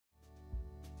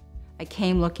I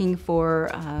came looking for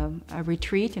a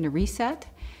retreat and a reset,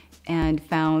 and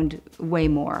found way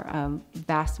more, a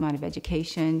vast amount of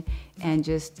education and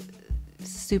just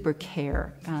super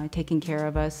care, taking care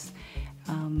of us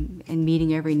and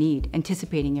meeting every need,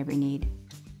 anticipating every need.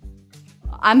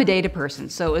 I'm a data person,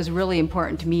 so it was really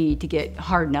important to me to get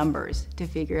hard numbers to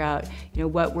figure out,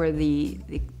 what were the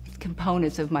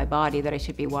components of my body that I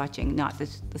should be watching, not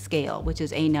the scale, which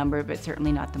is a number, but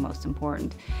certainly not the most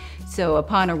important. So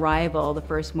upon arrival, the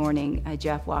first morning,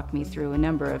 Jeff walked me through a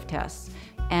number of tests.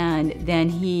 And then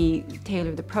he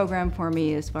tailored the program for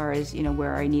me as far as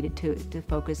where I needed to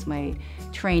focus my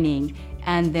training.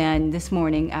 And then this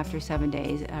morning, after 7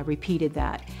 days, repeated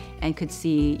that and could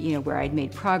see where I'd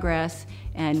made progress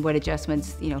and what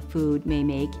adjustments food may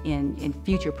make in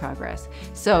future progress.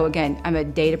 So again, I'm a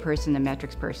data person, a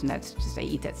metrics person. That's just, I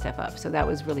eat that stuff up. So that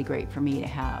was really great for me to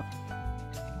have.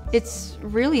 It's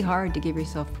really hard to give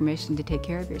yourself permission to take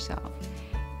care of yourself.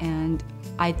 And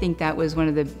I think that was one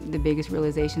of the biggest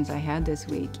realizations I had this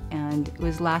week. And it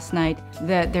was last night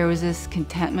that there was this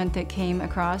contentment that came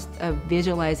across of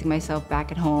visualizing myself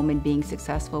back at home and being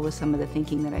successful with some of the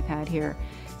thinking that I've had here.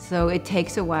 So it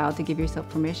takes a while to give yourself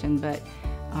permission, but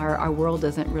our world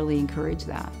doesn't really encourage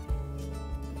that.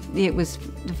 The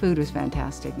food was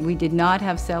fantastic. We did not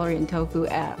have celery and tofu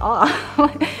at all.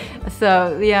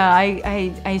 So yeah,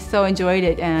 I so enjoyed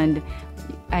it, and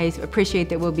I appreciate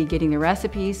that we'll be getting the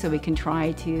recipes so we can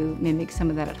try to mimic some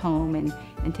of that at home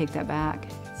and take that back.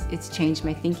 It's changed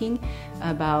my thinking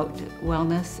about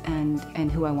wellness and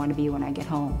who I want to be when I get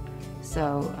home.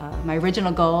 So my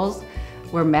original goals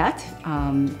were met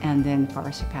and then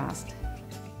far surpassed.